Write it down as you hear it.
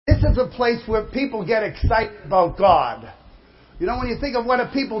is a place where people get excited about God. You know, when you think of what are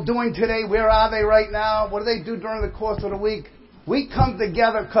people doing today, where are they right now? What do they do during the course of the week? We come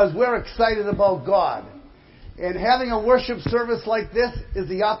together because we're excited about God. And having a worship service like this is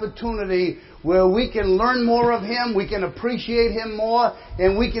the opportunity where we can learn more of Him, we can appreciate Him more,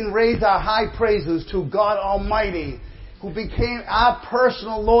 and we can raise our high praises to God Almighty, who became our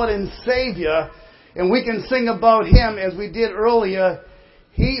personal Lord and Savior. And we can sing about Him as we did earlier.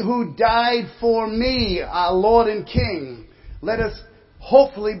 He who died for me, our Lord and King. Let us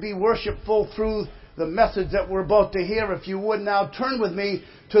hopefully be worshipful through the message that we're about to hear. If you would now turn with me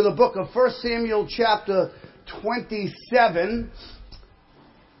to the book of 1 Samuel chapter 27.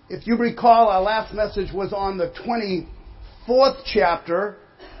 If you recall, our last message was on the 25th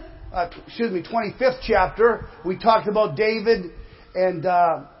chapter. We talked about David and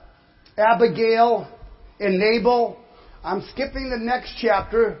Abigail and Nabal. I'm skipping the next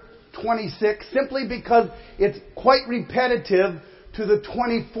chapter, 26, simply because it's quite repetitive to the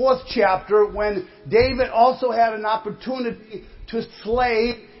 24th chapter when David also had an opportunity to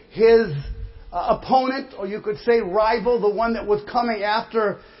slay his opponent, or you could say rival, the one that was coming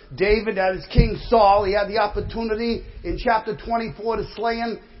after David, that is King Saul. He had the opportunity in chapter 24 to slay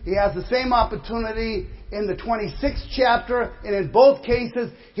him. He has the same opportunity in the 26th chapter, and in both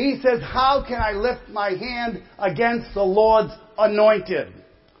cases, he says, how can I lift my hand against the Lord's anointed?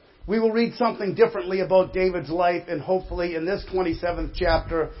 We will read something differently about David's life, and hopefully in this 27th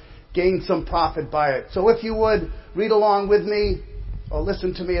chapter, gain some profit by it. So if you would, read along with me, or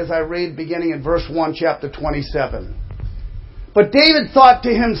listen to me as I read, beginning in verse 1, chapter 27. But David thought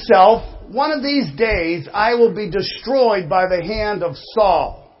to himself, one of these days I will be destroyed by the hand of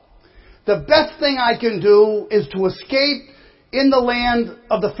Saul. The best thing I can do is to escape in the land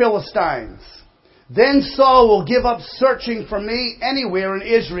of the Philistines. Then Saul will give up searching for me anywhere in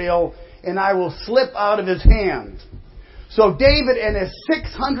Israel, and I will slip out of his hand. So David and his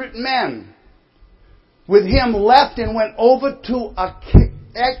 600 men with him left and went over to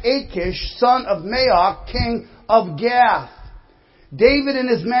Achish, son of Maoch, king of Gath. David and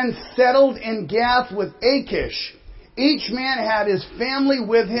his men settled in Gath with Achish. Each man had his family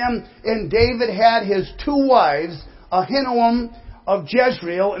with him, and David had his two wives, Ahinoam of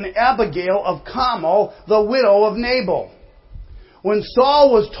Jezreel and Abigail of Carmel, the widow of Nabal. When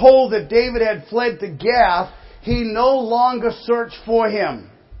Saul was told that David had fled to Gath, he no longer searched for him.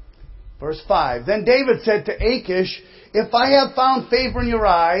 Verse 5. Then David said to Achish, if I have found favor in your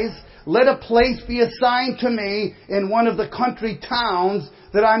eyes, let a place be assigned to me in one of the country towns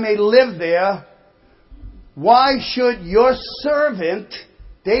that I may live there. Why should your servant,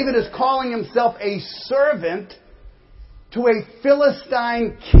 David is calling himself a servant to a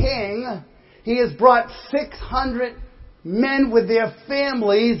Philistine king. He has brought 600 men with their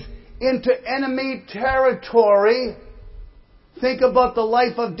families into enemy territory. Think about the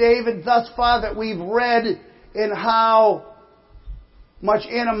life of David thus far that we've read, and how much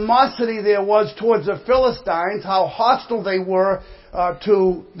animosity there was towards the Philistines, how hostile they were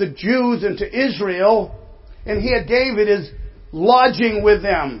to the Jews and to Israel. And here David is lodging with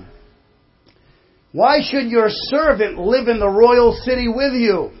them. Why should your servant live in the royal city with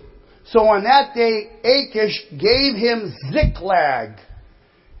you? So on that day, Achish gave him Ziklag,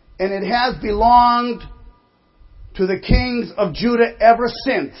 and it has belonged to the kings of Judah ever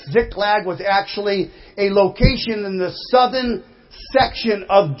since. Ziklag was actually a location in the southern section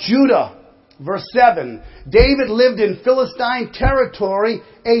of Judah. Verse 7. David lived in Philistine territory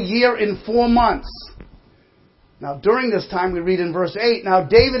a year and 4 months. Now, during this time, we read in verse 8, now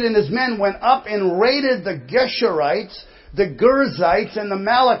David and his men went up and raided the Geshurites, the Girzites, and the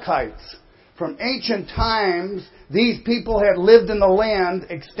Amalekites. From ancient times, these people had lived in the land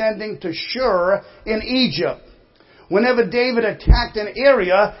extending to Shur in Egypt. Whenever David attacked an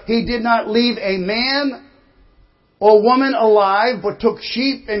area, he did not leave a man or woman alive, but took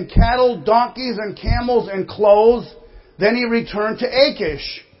sheep and cattle, donkeys and camels and clothes. Then he returned to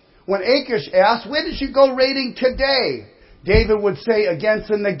Achish. When Achish asked, where did you go raiding today? David would say, against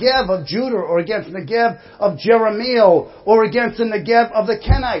the Negev of Judah, or against the Negev of Jerahmeel, or against the Negev of the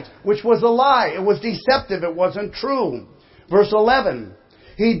Kenites, which was a lie. It was deceptive. It wasn't true. Verse 11.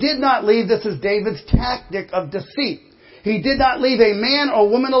 He did not leave, this is David's tactic of deceit. He did not leave a man or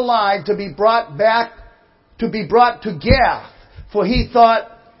woman alive to be brought to Gath, for he thought,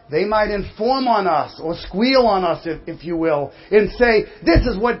 they might inform on us, or squeal on us, if you will, and say, this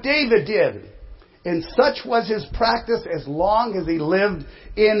is what David did. And such was his practice as long as he lived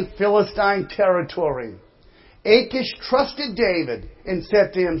in Philistine territory. Achish trusted David and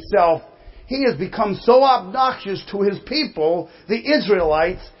said to himself, he has become so obnoxious to his people, the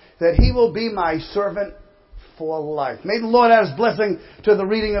Israelites, that He will be my servant for life. May the Lord add His blessing to the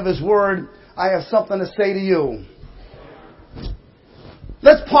reading of His Word. I have something to say to you.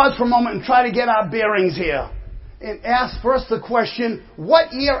 Let's pause for a moment and try to get our bearings here. And ask first the question,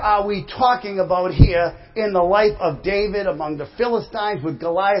 what year are we talking about here in the life of David among the Philistines with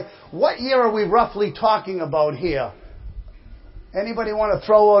Goliath? What year are we roughly talking about here? Anybody want to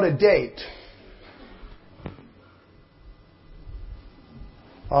throw out a date?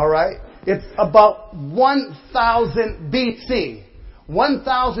 All right. It's about 1000 BC.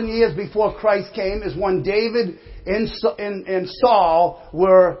 1,000 years before Christ came is when David and Saul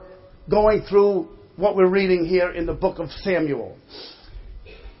were going through what we're reading here in the book of Samuel.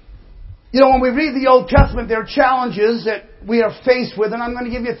 You know, when we read the Old Testament, there are challenges that we are faced with, and I'm going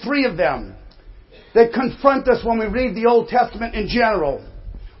to give you 3 of them that confront us when we read the Old Testament in general.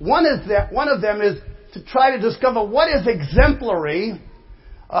 One of them is to try to discover what is exemplary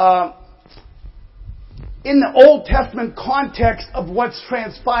in the Old Testament context of what's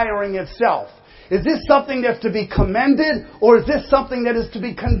transpiring itself. Is this something that's to be commended, or is this something that is to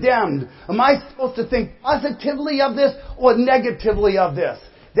be condemned? Am I supposed to think positively of this or negatively of this?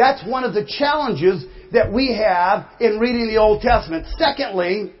 That's one of the challenges that we have in reading the Old Testament.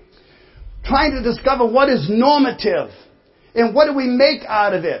 Secondly, trying to discover what is normative and what do we make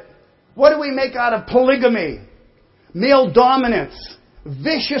out of it. What do we make out of polygamy, male dominance,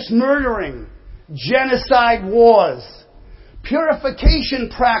 vicious murdering, genocide wars, purification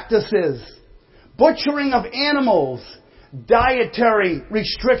practices, butchering of animals, dietary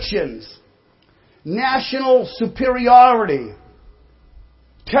restrictions, national superiority,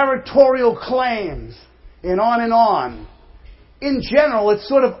 territorial claims, and on and on. In general, it's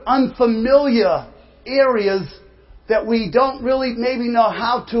sort of unfamiliar areas that we don't really maybe know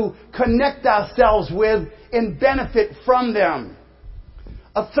how to connect ourselves with and benefit from them.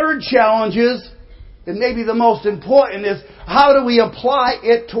 A third challenge is, and maybe the most important, is how do we apply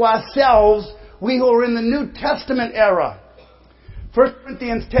it to ourselves, we who are in the New Testament era. 1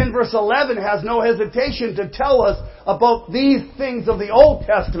 Corinthians 10 verse 11 has no hesitation to tell us about these things of the Old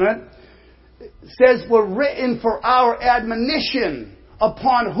Testament. It says were written for our admonition,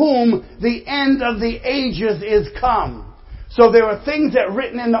 upon whom the end of the ages is come. So there are things that are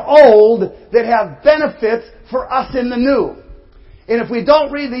written in the Old that have benefits for us in the New. And if we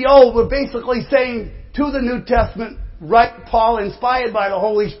don't read the Old, we're basically saying to the New Testament, right, Paul, inspired by the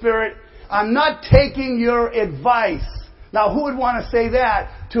Holy Spirit, I'm not taking your advice. Now, who would want to say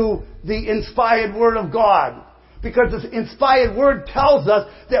that to the inspired Word of God? Because the inspired Word tells us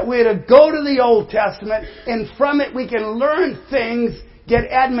that we're to go to the Old Testament, and from it we can learn things, get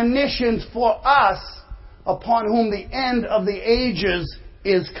admonitions for us, upon whom the end of the ages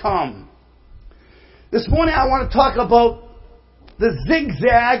is come. This morning I want to talk about the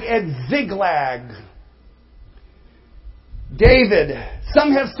Zigzag and Ziklag. David.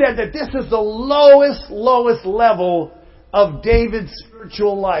 Some have said that this is the lowest level of David's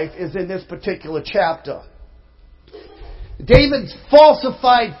spiritual life is in this particular chapter. David's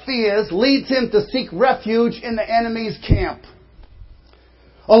falsified fears leads him to seek refuge in the enemy's camp,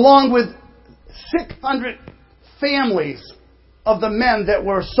 along with 600 families of the men that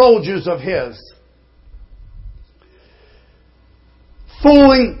were soldiers of his.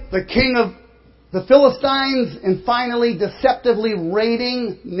 Fooling the king of the Philistines, and finally deceptively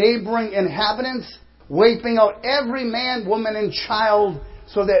raiding neighboring inhabitants, wiping out every man, woman, and child,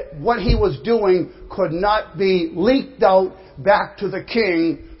 so that what he was doing could not be leaked out back to the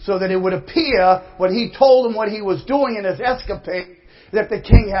king, so that it would appear when he told him what he was doing in his escapade, that the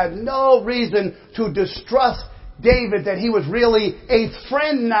king had no reason to distrust David, that he was really a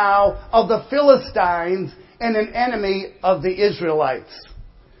friend now of the Philistines and an enemy of the Israelites.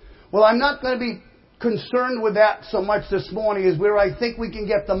 Well, I'm not going to be concerned with that so much this morning, as where I think we can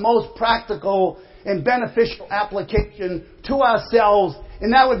get the most practical and beneficial application to ourselves,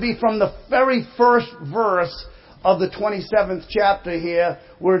 and that would be from the very first verse of the 27th chapter here,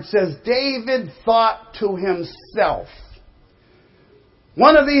 where it says, David thought to himself,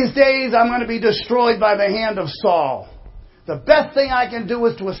 one of these days I'm going to be destroyed by the hand of Saul. The best thing I can do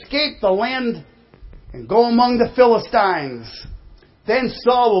is to escape the land and go among the Philistines. Then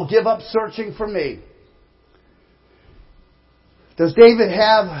Saul will give up searching for me. Does David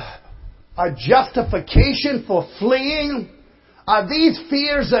have a justification for fleeing? Are these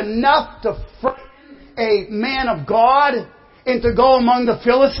fears enough to frighten a man of God and to go among the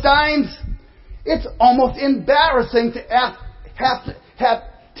Philistines? It's almost embarrassing to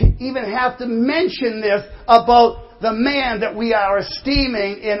even have to mention this about the man that we are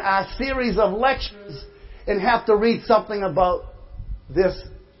esteeming in our series of lectures, and have to read something about this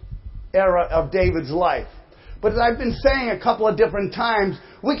era of David's life. But as I've been saying a couple of different times,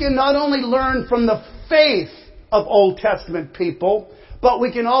 we can not only learn from the faith of Old Testament people, but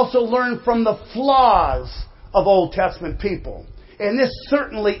we can also learn from the flaws of Old Testament people. And this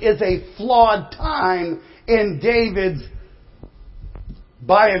certainly is a flawed time in David's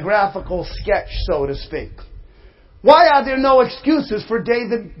biographical sketch, so to speak. Why are there no excuses for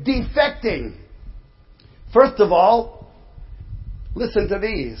David defecting? First of all, listen to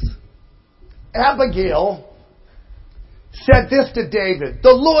these. Abigail said this to David,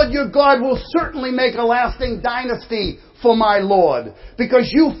 "The Lord your God will certainly make a lasting dynasty for my Lord,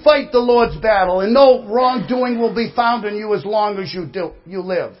 because you fight the Lord's battle, and no wrongdoing will be found in you as long as you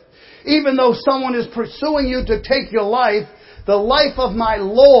live. Even though someone is pursuing you to take your life, the life of my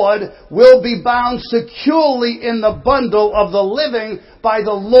Lord will be bound securely in the bundle of the living by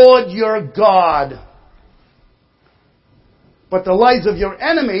the Lord your God. But the lives of your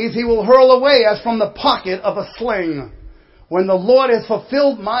enemies he will hurl away as from the pocket of a sling. When the Lord has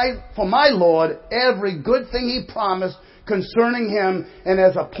fulfilled for my Lord every good thing he promised concerning him and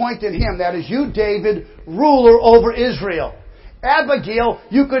has appointed him," that is you, David, "ruler over Israel." Abigail,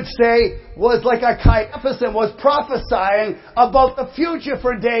 you could say, was like a Caiaphas and was prophesying about the future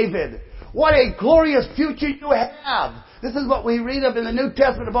for David. What a glorious future you have. This is what we read of in the New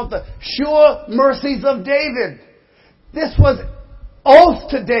Testament about the sure mercies of David. This was oath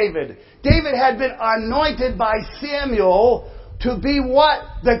to David. David had been anointed by Samuel to be what?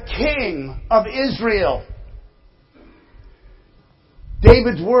 The king of Israel.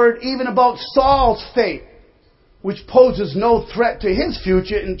 David's word even about Saul's fate, which poses no threat to his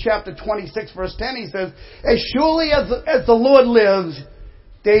future. In chapter 26, verse 10, he says, "As surely as the Lord lives,"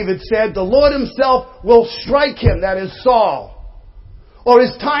 David said, "the Lord himself will strike him," that is Saul. "Or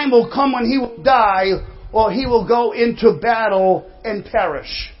his time will come when he will die, or he will go into battle and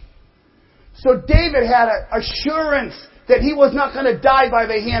perish." So David had an assurance that he was not going to die by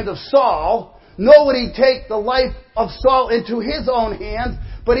the hand of Saul, nor would he take the life of Saul into his own hands,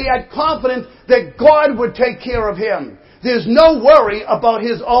 but he had confidence that God would take care of him. There's no worry about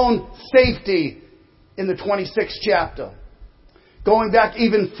his own safety in the 26th chapter. Going back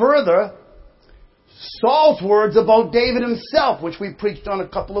even further, Saul's words about David himself, which we preached on a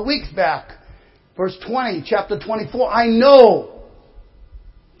couple of weeks back. Verse 20, chapter 24, "I know,"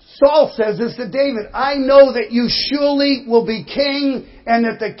 Saul says this to David, "I know that you surely will be king and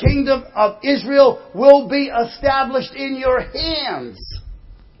that the kingdom of Israel will be established in your hands."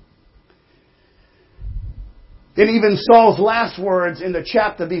 And even Saul's last words in the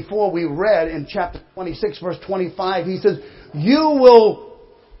chapter before we read, in chapter 26, verse 25, he says, "You will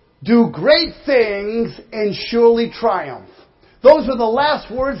do great things and surely triumph." Those were the last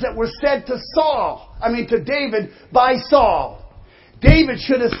words that were said to David by Saul. David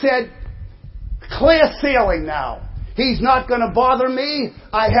should have said, "Clear sailing now. He's not going to bother me.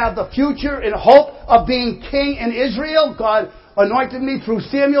 I have the future and hope of being king in Israel. God anointed me through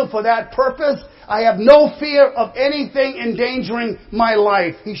Samuel for that purpose. I have no fear of anything endangering my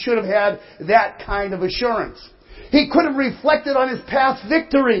life." He should have had that kind of assurance. He could have reflected on his past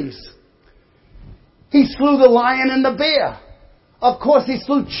victories. He slew the lion and the bear. Of course, he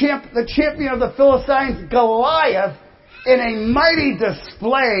slew the champion of the Philistines, Goliath, in a mighty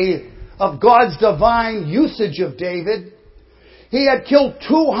display of God's divine usage of David. He had killed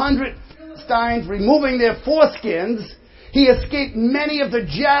 200 Philistines, removing their foreskins. He escaped many of the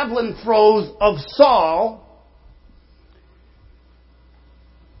javelin throws of Saul.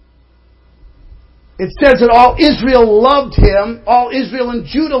 It says that all Israel loved him. All Israel and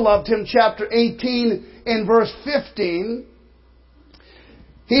Judah loved him, chapter 18 and verse 15.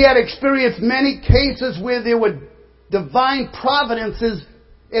 He had experienced many cases where there were divine providences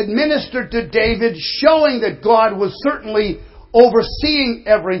administered to David, showing that God was certainly overseeing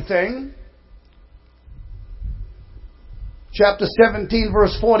everything. Chapter 17,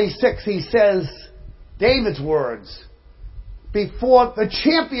 verse 46, he says, David's words, before the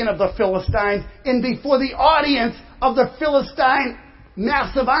champion of the Philistines and before the audience of the Philistine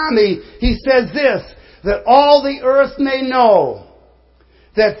massive army, he says this, that all the earth may know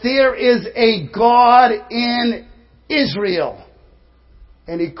that there is a God in Israel.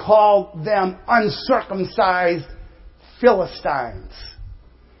 And he called them uncircumcised Philistines.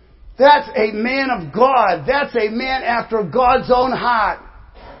 That's a man of God. That's a man after God's own heart.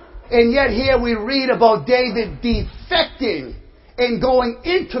 And yet here we read about David defecting and going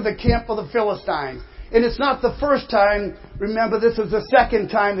into the camp of the Philistines. And it's not the first time. Remember, this is the second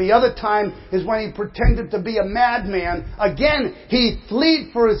time. The other time is when he pretended to be a madman. Again, he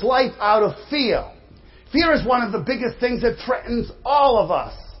fled for his life out of fear. Fear is one of the biggest things that threatens all of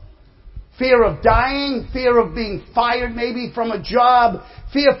us. Fear of dying, fear of being fired maybe from a job,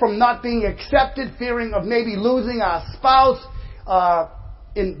 fear from not being accepted, fearing of maybe losing our spouse,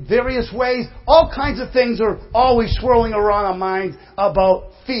 in various ways. All kinds of things are always swirling around our minds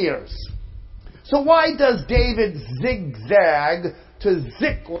about fears. So why does David zigzag to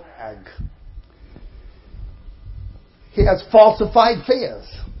Ziklag? He has falsified fears.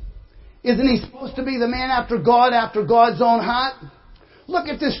 Isn't he supposed to be the man after God's own heart? Look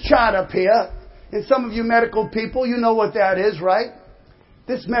at this chart up here. And some of you medical people, you know what that is, right?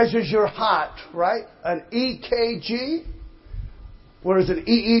 This measures your heart, right? An EKG. Whereas an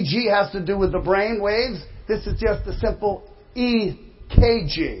EEG has to do with the brain waves. This is just a simple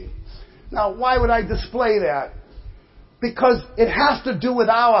EKG. Now, why would I display that? Because it has to do with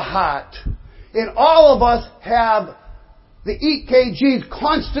our heart. And all of us have the EKGs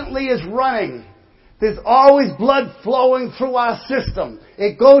constantly is running. There's always blood flowing through our system.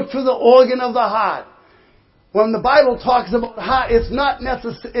 It goes through the organ of the heart. When the Bible talks about heart, it's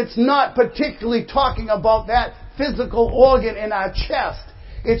not particularly talking about that physical organ in our chest.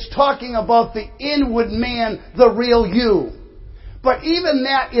 It's talking about the inward man, the real you. But even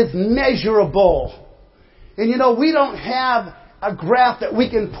that is measurable. And you know, we don't have a graph that we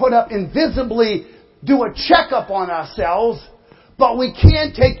can put up and visibly do a checkup on ourselves, but we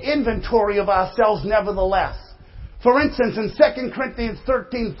can take inventory of ourselves nevertheless. For instance, in 2 Corinthians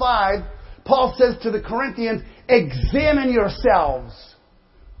 13:5, Paul says to the Corinthians, examine yourselves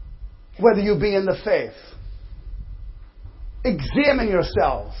whether you be in the faith. Examine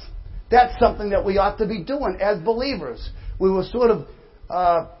yourselves. That's something that we ought to be doing as believers. We were sort of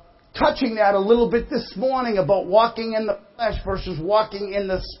touching that a little bit this morning about walking in the flesh versus walking in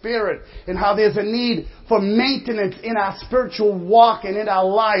the Spirit, and how there's a need for maintenance in our spiritual walk and in our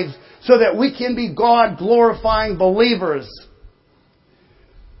lives so that we can be God-glorifying believers.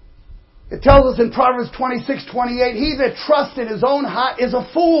 It tells us in Proverbs 26:28, he that trusts in his own heart is a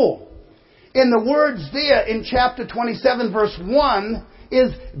fool. In the words there in chapter 27 verse 1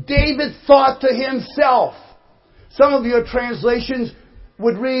 is David thought to himself. Some of your translations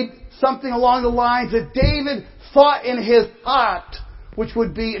would read something along the lines that David thought in his heart, which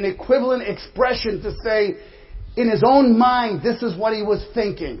would be an equivalent expression to say, in his own mind, this is what he was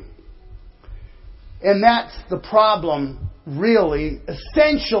thinking. And that's the problem, really,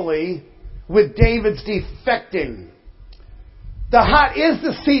 essentially, with David's defecting. The heart is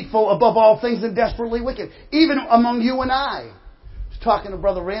deceitful above all things and desperately wicked, even among you and I. I was talking to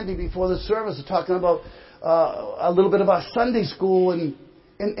Brother Randy before the service, talking about a little bit about Sunday school, and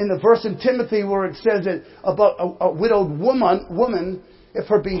in the verse in Timothy where it says that about a widowed woman, if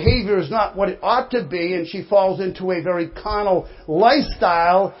her behavior is not what it ought to be and she falls into a very carnal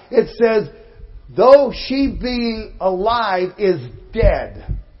lifestyle, it says, though she being alive is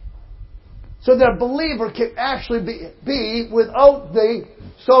dead. So that a believer can actually be without the,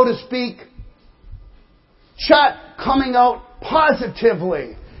 so to speak, shot coming out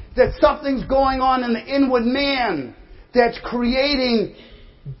positively. That something's going on in the inward man that's creating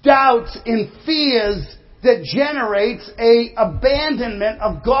doubts and fears that generates a abandonment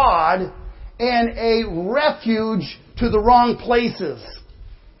of God and a refuge to the wrong places.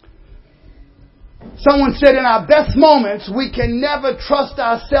 Someone said, in our best moments, we can never trust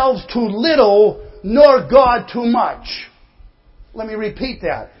ourselves too little, nor God too much. Let me repeat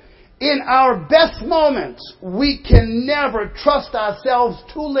that. In our best moments, we can never trust ourselves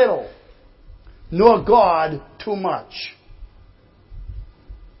too little, nor God too much.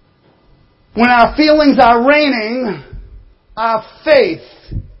 When our feelings are reigning, our faith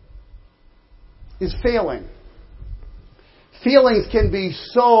is failing. Feelings can be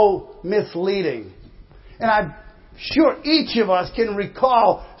so misleading. And I'm sure each of us can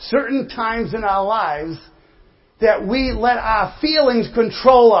recall certain times in our lives that we let our feelings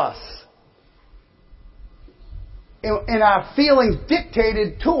control us. And our feelings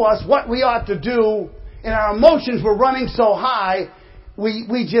dictated to us what we ought to do, and our emotions were running so high,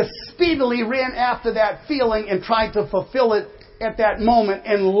 we just speedily ran after that feeling and tried to fulfill it at that moment,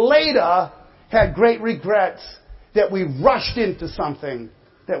 and later had great regrets that we rushed into something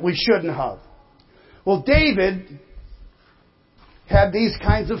that we shouldn't have. Well, David had these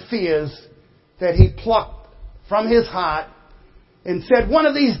kinds of fears that he plucked from his heart and said, one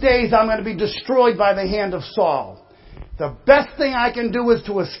of these days I'm going to be destroyed by the hand of Saul. The best thing I can do is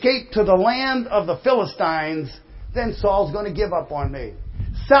to escape to the land of the Philistines, then Saul's going to give up on me.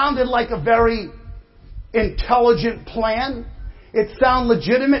 Sounded like a very intelligent plan. It sounded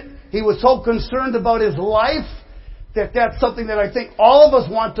legitimate. He was so concerned about his life that's something that I think all of us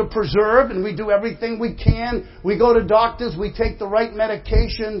want to preserve, and we do everything we can. We go to doctors, we take the right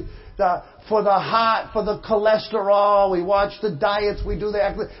medication for the heart, for the cholesterol, we watch the diets, we do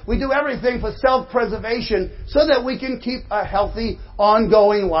everything for self-preservation so that we can keep a healthy,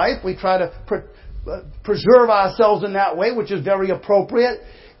 ongoing life. We try to preserve ourselves in that way, which is very appropriate.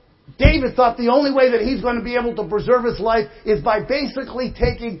 David thought the only way that he's going to be able to preserve his life is by basically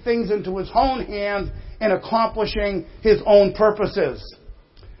taking things into his own hands and accomplishing his own purposes.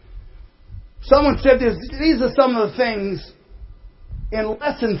 Someone said these are some of the things and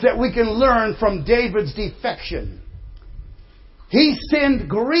lessons that we can learn from David's defection. He sinned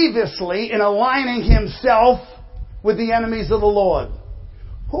grievously in aligning himself with the enemies of the Lord.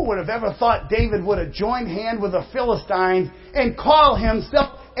 Who would have ever thought David would have joined hand with the Philistines and call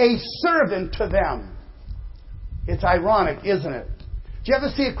himself a servant to them? It's ironic, isn't it? Do you ever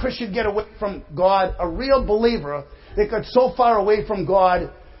see a Christian get away from God, a real believer that got so far away from God,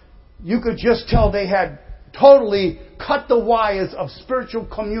 you could just tell they had totally cut the wires of spiritual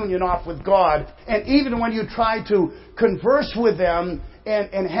communion off with God. And even when you try to converse with them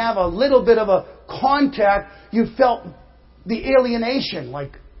and have a little bit of a contact, you felt the alienation,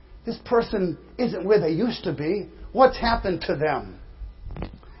 like this person isn't where they used to be. What's happened to them?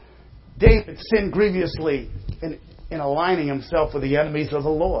 David sinned grievously in aligning himself with the enemies of the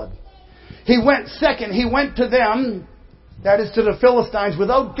Lord. He went to them, that is to the Philistines,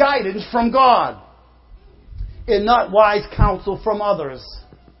 without guidance from God and not wise counsel from others.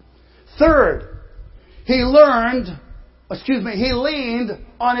 Third, he leaned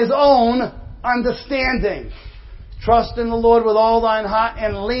on his own understanding. Trust in the Lord with all thine heart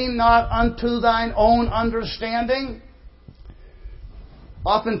and lean not unto thine own understanding.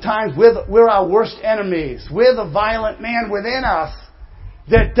 Oftentimes we're our worst enemies. We're the violent man within us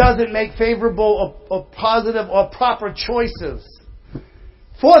that doesn't make favorable or positive or proper choices.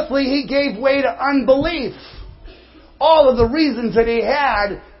 Fourthly, he gave way to unbelief. All of the reasons that he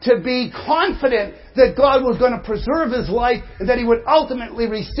had to be confident that God was going to preserve his life and that he would ultimately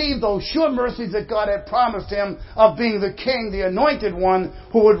receive those sure mercies that God had promised him of being the king, the anointed one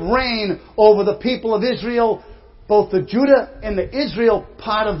who would reign over the people of Israel, both the Judah and the Israel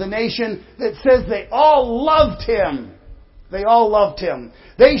part of the nation, that says they all loved him. They all loved him.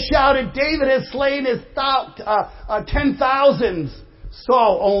 They shouted, David has slain his 10,000s,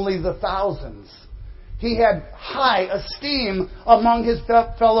 Saul only the thousands. He had high esteem among his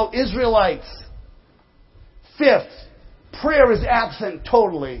fellow Israelites. Fifth, prayer is absent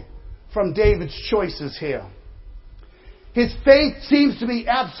totally from David's choices here. His faith seems to be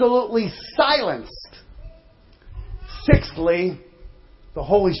absolutely silenced. Sixthly, the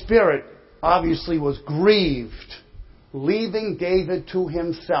Holy Spirit obviously was grieved, leaving David to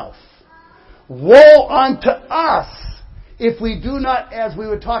himself. Woe unto us if we do not, as we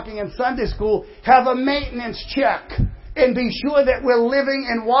were talking in Sunday school, have a maintenance check and be sure that we're living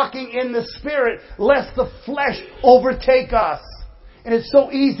and walking in the Spirit, lest the flesh overtake us. And it's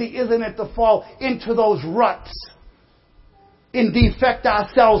so easy, isn't it, to fall into those ruts and defect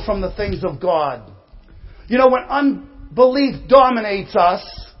ourselves from the things of God. You know, when unbelief dominates us,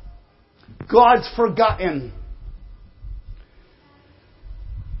 God's forgotten.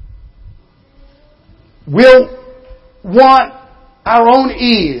 We'll want our own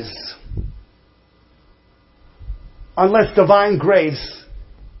ease unless divine grace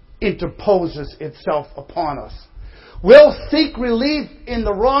interposes itself upon us. We'll seek relief in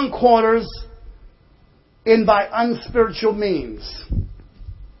the wrong quarters and by unspiritual means.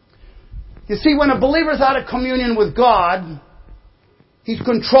 You see, when a believer is out of communion with God, he's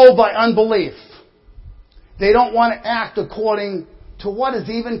controlled by unbelief. They don't want to act according to what is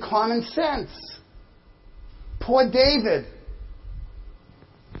even common sense. Poor David.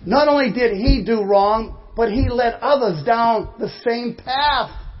 Not only did he do wrong, but he led others down the same path.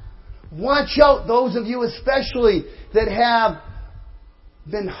 Watch out, those of you especially that have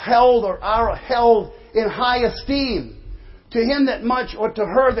been held or are held in high esteem. To him that much, or to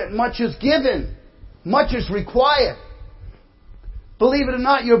her that much is given, much is required. Believe it or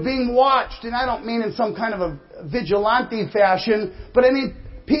not, you're being watched. And I don't mean in some kind of a vigilante fashion, but I mean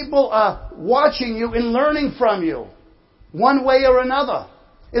people are watching you and learning from you, one way or another.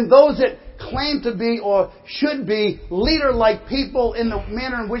 And those that claim to be or should be leader-like people in the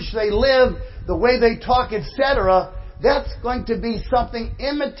manner in which they live, the way they talk, etc., that's going to be something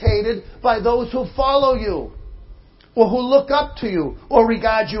imitated by those who follow you, or who look up to you, or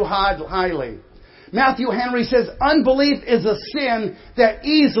regard you highly. Matthew Henry says, unbelief is a sin that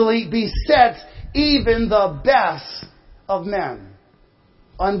easily besets even the best of men.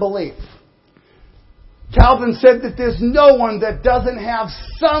 Unbelief. Calvin said that there's no one that doesn't have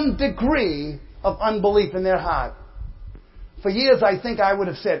some degree of unbelief in their heart. For years, I think I would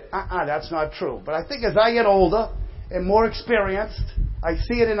have said, that's not true. But I think as I get older and more experienced, I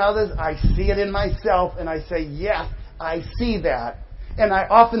see it in others, I see it in myself, and I say, yes, I see that. And I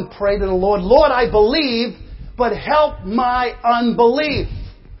often pray to the Lord, Lord, I believe, but help my unbelief.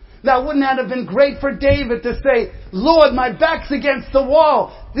 Now, wouldn't that have been great for David to say, Lord, my back's against the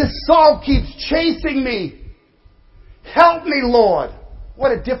wall. This Saul keeps chasing me. Help me, Lord.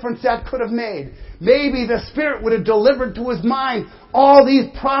 What a difference that could have made. Maybe the Spirit would have delivered to his mind all these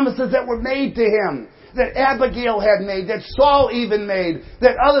promises that were made to him, that Abigail had made, that Saul even made,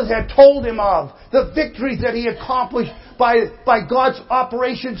 that others had told him of. The victories that he accomplished by God's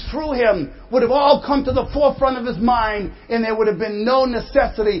operations through him would have all come to the forefront of his mind, and there would have been no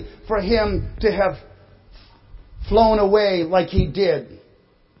necessity for him to have flown away like he did.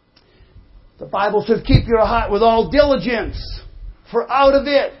 The Bible says, keep your heart with all diligence, for out of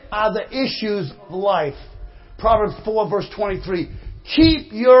it are the issues of life. Proverbs 4 verse 23.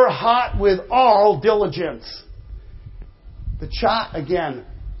 Keep your heart with all diligence. The chart again,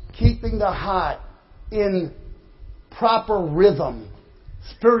 keeping the heart in proper rhythm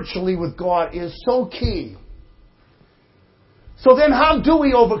spiritually with God is so key. So then how do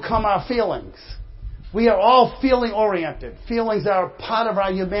we overcome our feelings? We are all feeling oriented. Feelings are part of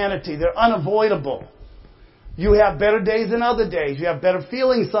our humanity. They're unavoidable. You have better days than other days. You have better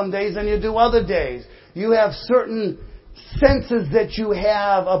feelings some days than you do other days. You have certain senses that you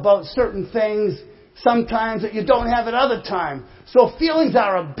have about certain things sometimes that you don't have at other times. So feelings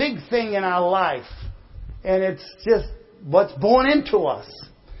are a big thing in our life. And it's just what's born into us.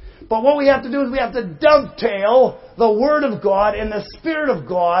 But what we have to do is we have to dovetail the Word of God and the Spirit of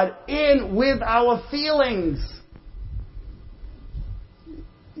God in with our feelings.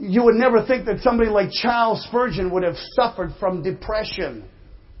 You would never think that somebody like Charles Spurgeon would have suffered from depression.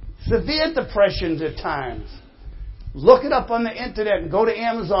 Severe depressions at times. Look it up on the internet and go to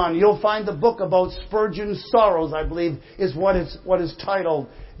Amazon. You'll find the book about Spurgeon's sorrows, I believe, is what is titled.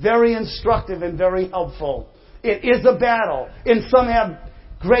 Very instructive and very helpful. It is a battle. And some have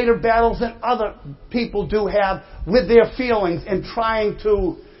greater battles than other people do have with their feelings and trying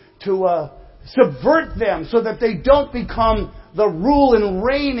to subvert them so that they don't become the rule and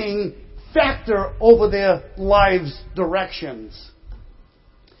reigning factor over their lives' directions.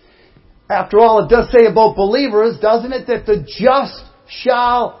 After all, it does say about believers, doesn't it, that the just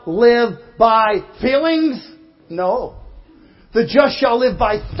shall live by feelings? No. The just shall live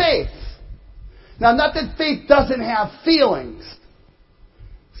by faith. Now, not that faith doesn't have feelings.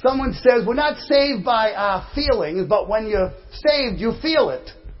 Someone says, we're not saved by our feelings, but when you're saved, you feel it.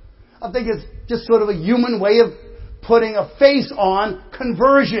 I think it's just sort of a human way of putting a face on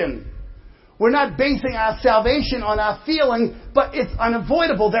conversion. We're not basing our salvation on our feeling, but it's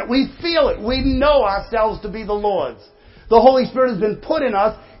unavoidable that we feel it. We know ourselves to be the Lord's. The Holy Spirit has been put in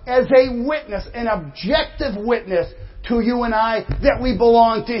us as a witness, an objective witness to you and I that we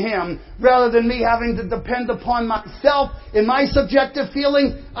belong to Him. Rather than me having to depend upon myself in my subjective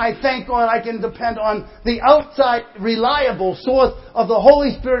feeling, I thank God I can depend on the outside reliable source of the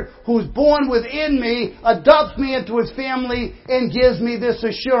Holy Spirit who's born within me, adopts me into His family, and gives me this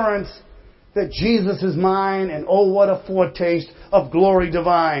assurance that Jesus is mine, and oh, what a foretaste of glory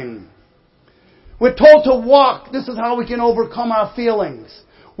divine. We're told to walk. This is how we can overcome our feelings.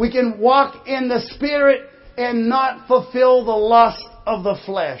 We can walk in the Spirit and not fulfill the lust of the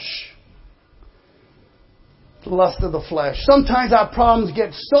flesh. The lust of the flesh. Sometimes our problems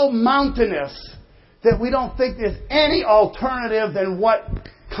get so mountainous that we don't think there's any alternative than what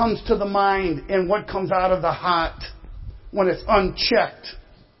comes to the mind and what comes out of the heart when it's unchecked.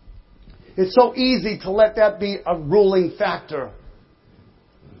 It's so easy to let that be a ruling factor.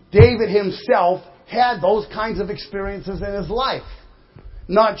 David himself had those kinds of experiences in his life.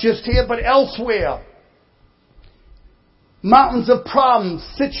 Not just here, but elsewhere. Mountains of problems,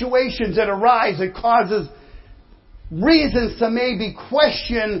 situations that arise that causes reasons to maybe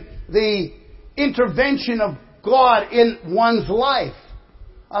question the intervention of God in one's life.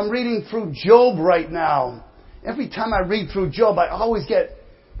 I'm reading through Job right now. Every time I read through Job, I always get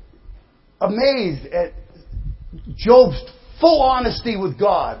amazed at Job's full honesty with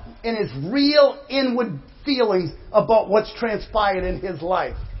God and his real inward feelings about what's transpired in his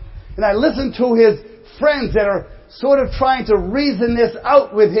life. And I listen to his friends that are sort of trying to reason this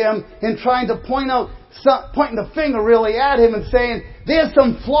out with him and trying to pointing the finger really at him and saying, there's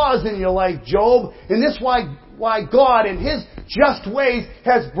some flaws in your life, Job, and this is why God in His just ways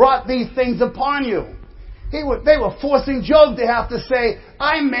has brought these things upon you. They were forcing Job to have to say,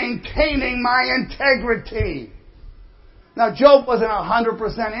 I'm maintaining my integrity. Now, Job wasn't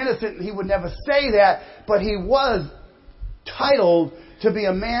 100% innocent, and he would never say that, but he was titled to be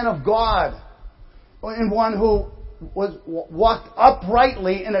a man of God, and one who walked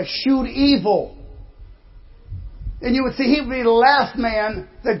uprightly and eschewed evil. And you would see he would be the last man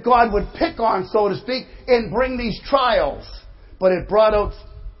that God would pick on, so to speak, and bring these trials. But it brought out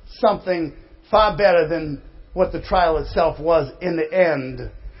something far better than what the trial itself was in the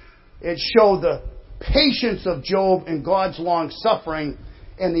end. It showed the patience of Job and God's long suffering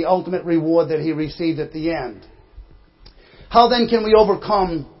and the ultimate reward that he received at the end. How then can we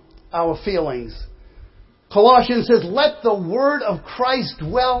overcome our feelings? Colossians says, let the word of Christ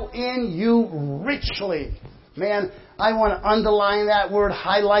dwell in you richly. Man, I want to underline that word,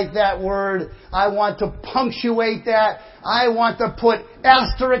 highlight that word. I want to punctuate that. I want to put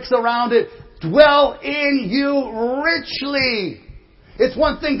asterisks around it. Dwell in you richly. It's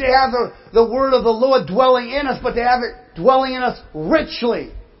one thing to have the word of the Lord dwelling in us, but to have it dwelling in us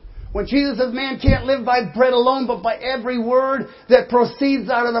richly. When Jesus says man can't live by bread alone, but by every word that proceeds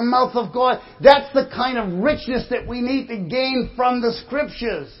out of the mouth of God, that's the kind of richness that we need to gain from the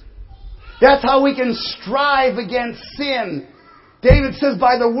Scriptures. That's how we can strive against sin. David says,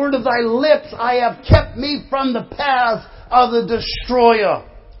 by the word of thy lips I have kept me from the paths of the destroyer.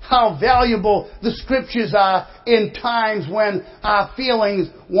 How valuable the Scriptures are in times when our feelings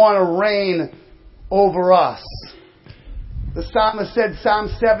want to reign over us. The psalmist said, Psalm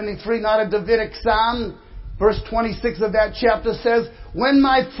 73, not a Davidic psalm, verse 26 of that chapter says, when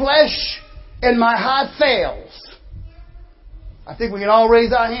my flesh and my heart fails. I think we can all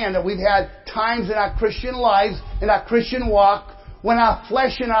raise our hand that we've had times in our Christian lives, in our Christian walk, when our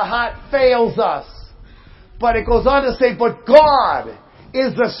flesh and our heart fails us. But it goes on to say, but God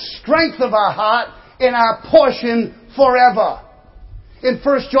is the strength of our heart and our portion forever. In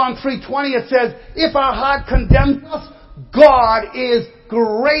 1 John 3:20 it says, if our heart condemns us, God is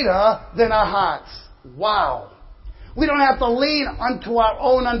greater than our hearts. Wow. We don't have to lean unto our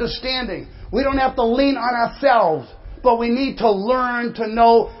own understanding. We don't have to lean on ourselves. But we need to learn to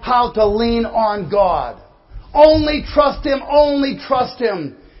know how to lean on God. Only trust Him. Only trust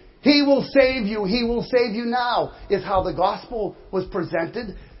Him. He will save you. He will save you now, is how the gospel was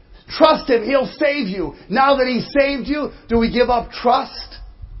presented. Trust Him. He'll save you. Now that He saved you, do we give up trust?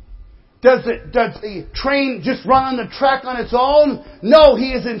 Does the train just run on the track on its own? No,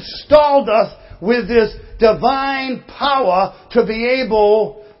 He has installed us with this divine power to be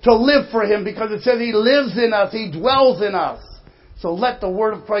able to live for Him, because it says He lives in us, He dwells in us. So let the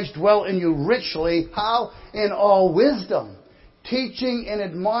word of Christ dwell in you richly. How? In all wisdom. Teaching and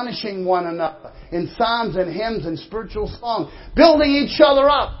admonishing one another in psalms and hymns and spiritual songs. Building each other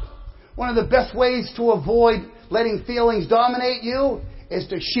up. One of the best ways to avoid letting feelings dominate you is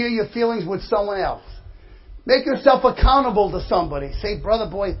to share your feelings with someone else. Make yourself accountable to somebody. Say, brother,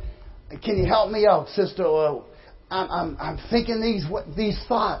 boy, can you help me out? Sister, I'm thinking these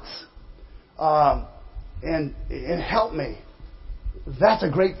thoughts. And help me. That's a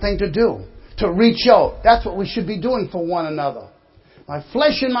great thing to do. To reach out. That's what we should be doing for one another. My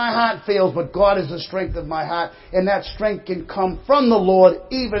flesh and my heart fails, but God is the strength of my heart. And that strength can come from the Lord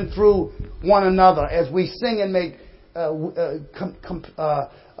even through one another. As we sing and make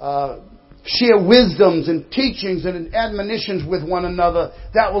share wisdoms and teachings and admonitions with one another,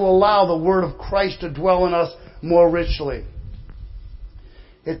 that will allow the word of Christ to dwell in us more richly.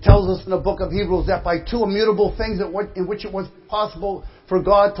 It tells us in the book of Hebrews that by two immutable things in which it was possible for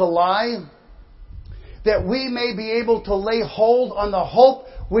God to lie, that we may be able to lay hold on the hope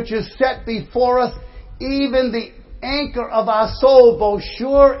which is set before us, even the anchor of our soul, both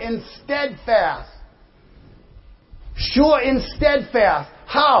sure and steadfast. Sure and steadfast.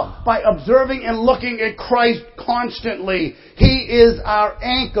 How? By observing and looking at Christ constantly. He is our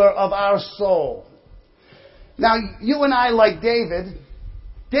anchor of our soul. Now, you and I, like David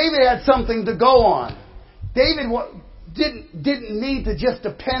had something to go on. David didn't need to just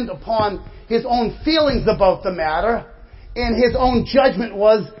depend upon his own feelings about the matter. And his own judgment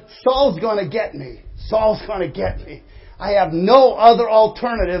was, Saul's going to get me. Saul's going to get me. I have no other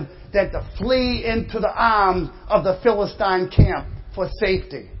alternative than to flee into the arms of the Philistine camp for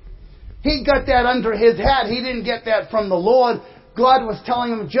safety. He got that under his hat. He didn't get that from the Lord. God was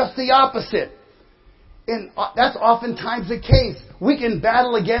telling him just the opposite. And that's oftentimes the case. We can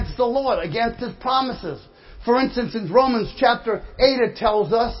battle against the Lord, against His promises. For instance, in Romans chapter 8 it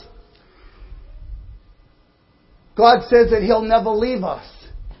tells us, God says that He'll never leave us.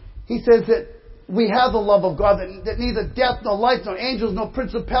 He says that we have the love of God, that neither death, nor life, nor angels, nor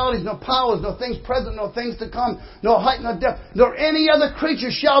principalities, nor powers, nor things present, nor things to come, nor height, nor depth, nor any other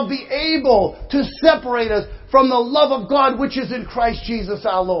creature shall be able to separate us from the love of God which is in Christ Jesus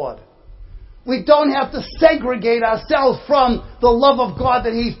our Lord. We don't have to segregate ourselves from the love of God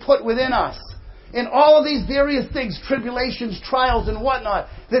that He's put within us. In all of these various things, tribulations, trials, and whatnot,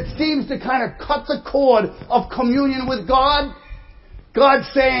 that seems to kind of cut the cord of communion with God, God's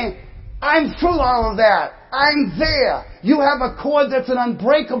saying, I'm through all of that. I'm there. You have a cord that's an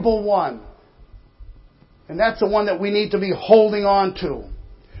unbreakable one. And that's the one that we need to be holding on to.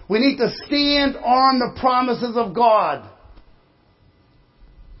 We need to stand on the promises of God.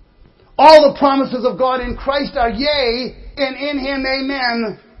 All the promises of God in Christ are yea, and in Him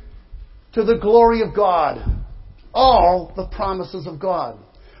amen, to the glory of God. All the promises of God.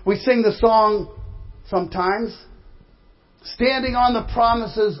 We sing the song sometimes, standing on the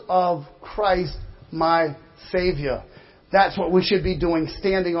promises of Christ, my Savior. That's what we should be doing,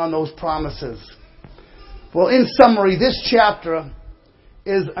 standing on those promises. Well, in summary, this chapter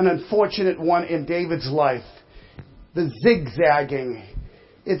is an unfortunate one in David's life. The zigzagging.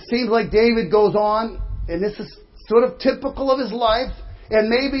 It seems like David goes on, and this is sort of typical of his life, and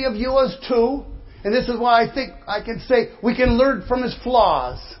maybe of yours too. And this is why I think I can say we can learn from his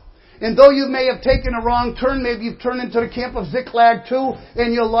flaws. And though you may have taken a wrong turn, maybe you've turned into the camp of Ziklag too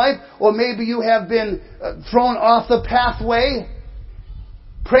in your life, or maybe you have been thrown off the pathway.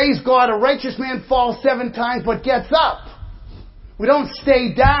 Praise God, a righteous man falls 7 times but gets up. We don't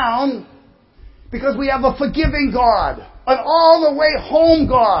stay down because we have a forgiving God, an all the way home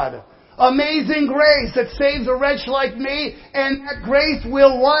God. Amazing grace that saves a wretch like me, and that grace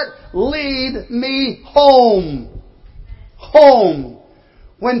will what? Lead me home. Home.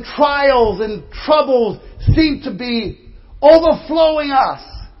 When trials and troubles seem to be overflowing us,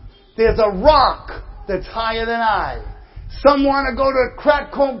 there's a rock that's higher than I. Some want to go to a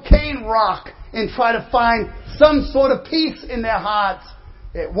crack cocaine rock and try to find some sort of peace in their hearts.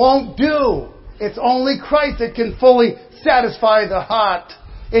 It won't do. It's only Christ that can fully satisfy the heart.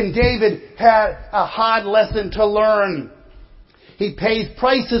 And David had a hard lesson to learn. He pays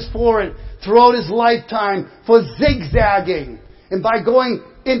prices for it throughout his lifetime for zigzagging. And by going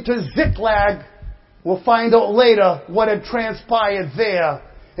into Ziklag, we'll find out later what had transpired there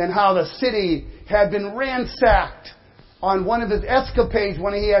and how the city had been ransacked. On one of his escapades,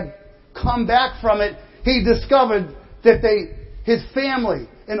 when he had come back from it, he discovered that his family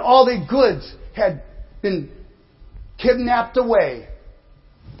and all their goods had been kidnapped away.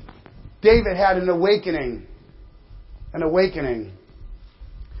 David had an awakening. An awakening.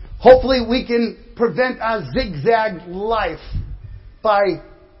 Hopefully we can prevent our zigzag life by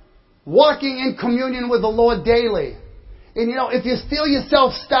walking in communion with the Lord daily. And if you feel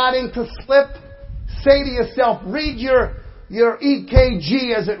yourself starting to slip, say to yourself, read your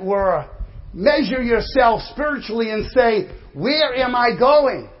EKG as it were. Measure yourself spiritually and say, where am I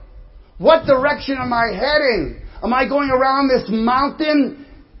going? What direction am I heading? Am I going around this mountain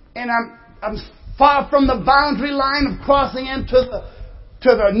and I'm far from the boundary line of crossing into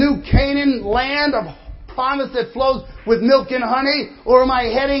the new Canaan land of promise that flows with milk and honey? Or am I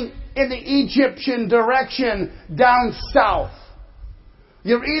heading in the Egyptian direction down south?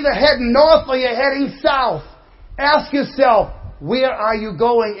 You're either heading north or you're heading south. Ask yourself, where are you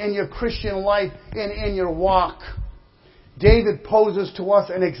going in your Christian life and in your walk? David poses to us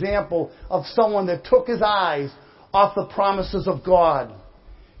an example of someone that took his eyes off the promises of God.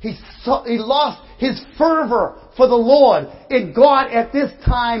 He lost his fervor for the Lord. And God at this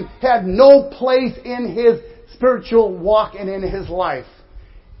time had no place in his spiritual walk and in his life.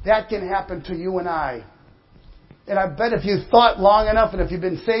 That can happen to you and I. And I bet if you thought long enough and if you've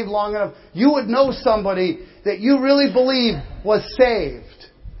been saved long enough, you would know somebody that you really believe was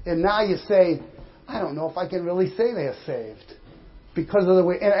saved. And now you say, I don't know if I can really say they're saved. Because of the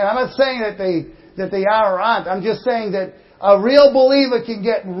way... And I'm not saying that they are or aren't. I'm just saying that a real believer can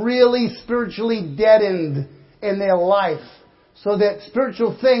get really spiritually deadened in their life. So that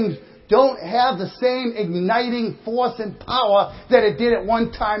spiritual things don't have the same igniting force and power that it did at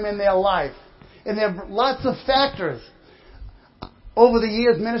one time in their life. And there are lots of factors. Over the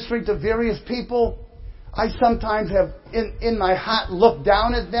years ministering to various people, I sometimes have in my heart looked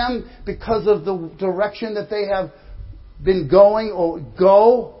down at them because of the direction that they have been going or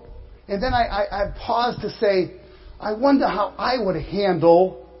go. And then I pause to say, I wonder how I would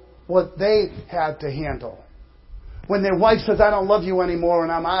handle what they had to handle. When their wife says, I don't love you anymore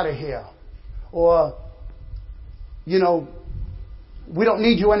and I'm out of here. Or, we don't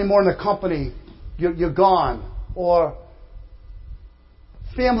need you anymore in the company. You're gone. Or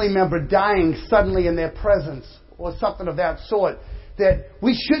family member dying suddenly in their presence or something of that sort, that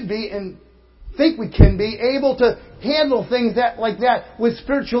we should be and think we can be able to handle things like that with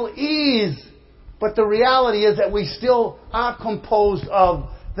spiritual ease. But the reality is that we still are composed of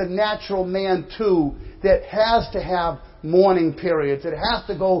the natural man too, that has to have mourning periods. It has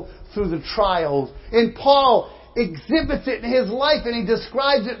to go through the trials. And Paul exhibits it in his life, and he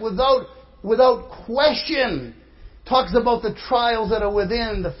describes it without question. Talks about the trials that are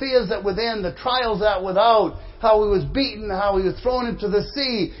within, the fears that within, the trials that without, how he was beaten, how he was thrown into the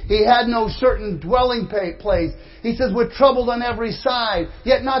sea. He had no certain dwelling place. He says, we're troubled on every side,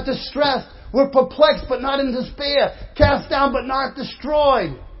 yet not distressed. We're perplexed, but not in despair. Cast down, but not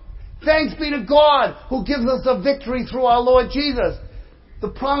destroyed. Thanks be to God who gives us the victory through our Lord Jesus. The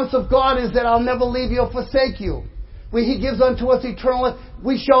promise of God is that I'll never leave you or forsake you. He gives unto us eternal life.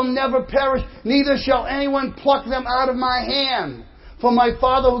 We shall never perish, neither shall anyone pluck them out of my hand. For my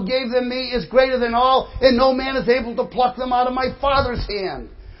Father who gave them me is greater than all, and no man is able to pluck them out of my Father's hand.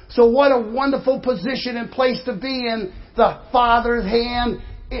 So what a wonderful position and place to be in, the Father's hand.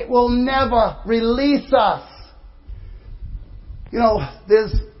 It will never release us.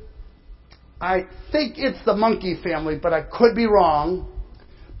 I think it's the monkey family, but I could be wrong.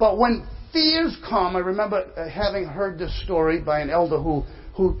 But when fears come, I remember having heard this story by an elder who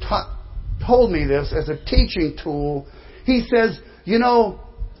told me this as a teaching tool. He says,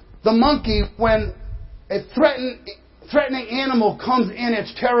 the monkey, when a threatening animal comes in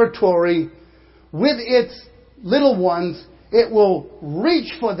its territory with its little ones, it will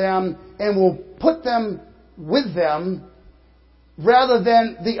reach for them and will put them with them rather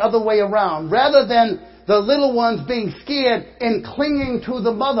than the other way around. Rather than the little ones being scared and clinging to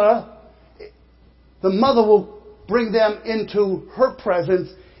the mother will bring them into her presence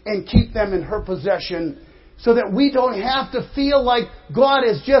and keep them in her possession, so that we don't have to feel like God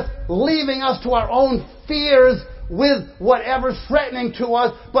is just leaving us to our own fears with whatever's threatening to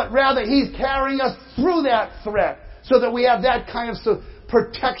us, but rather He's carrying us through that threat, so that we have that kind of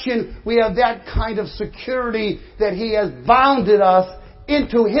protection, we have that kind of security that He has bounded us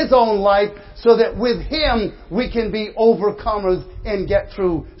into His own life, so that with Him we can be overcomers and get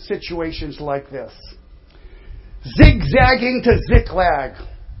through situations like this. Zigzagging to Ziklag.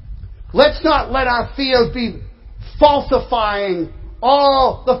 Let's not let our fears be falsifying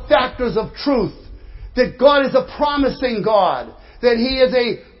all the factors of truth. That God is a promising God. That He is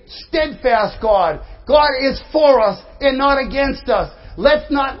a steadfast God. God is for us and not against us. Let's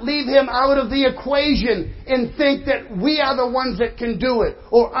not leave Him out of the equation and think that we are the ones that can do it,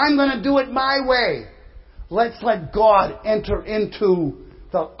 or I'm going to do it my way. Let's let God enter into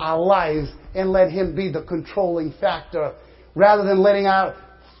our lives and let Him be the controlling factor. Rather than letting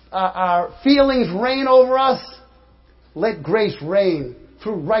our feelings reign over us, let grace reign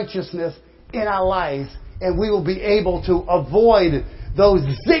through righteousness in our lives, and we will be able to avoid those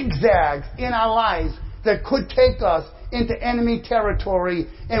zigzags in our lives that could take us into enemy territory,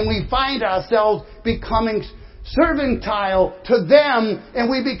 and we find ourselves becoming servile to them, and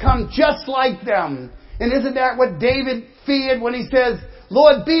we become just like them. And isn't that what David feared when he says,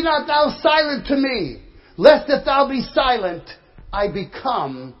 Lord, be not thou silent to me, lest if thou be silent, I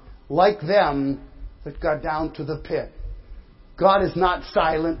become like them that got down to the pit. God is not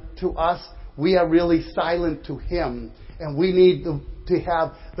silent to us. We are really silent to Him. And we need to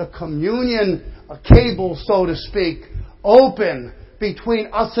have the communion cable, so to speak, open between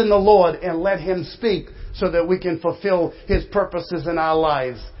us and the Lord, and let Him speak so that we can fulfill His purposes in our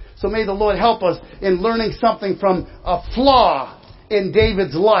lives. So may the Lord help us in learning something from a flaw in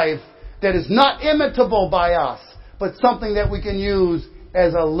David's life that is not imitable by us, but something that we can use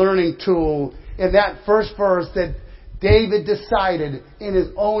as a learning tool. In that first verse, that David decided in his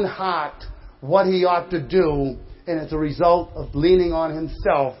own heart what he ought to do, and as a result of leaning on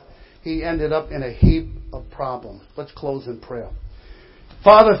himself, he ended up in a heap of problems. Let's close in prayer.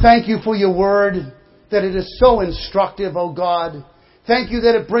 Father, thank You for Your word, that it is so instructive, O God. Thank You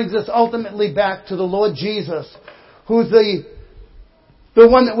that it brings us ultimately back to the Lord Jesus, who's the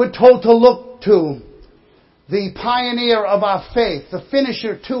one that we're told to look to, the pioneer of our faith, the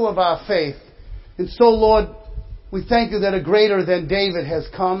finisher too of our faith. And so, Lord, we thank You that a greater than David has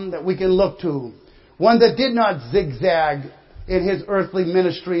come that we can look to. One that did not zigzag in his earthly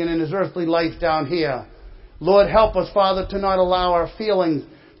ministry and in his earthly life down here. Lord, help us, Father, to not allow our feelings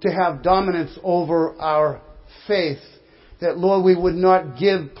to have dominance over our faith. That, Lord, we would not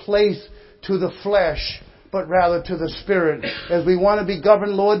give place to the flesh, but rather to the Spirit, as we want to be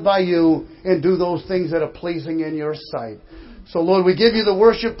governed, Lord, by You and do those things that are pleasing in Your sight. So, Lord, we give You the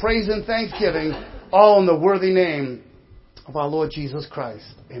worship, praise, and thanksgiving, all in the worthy name of our Lord Jesus Christ.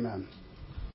 Amen.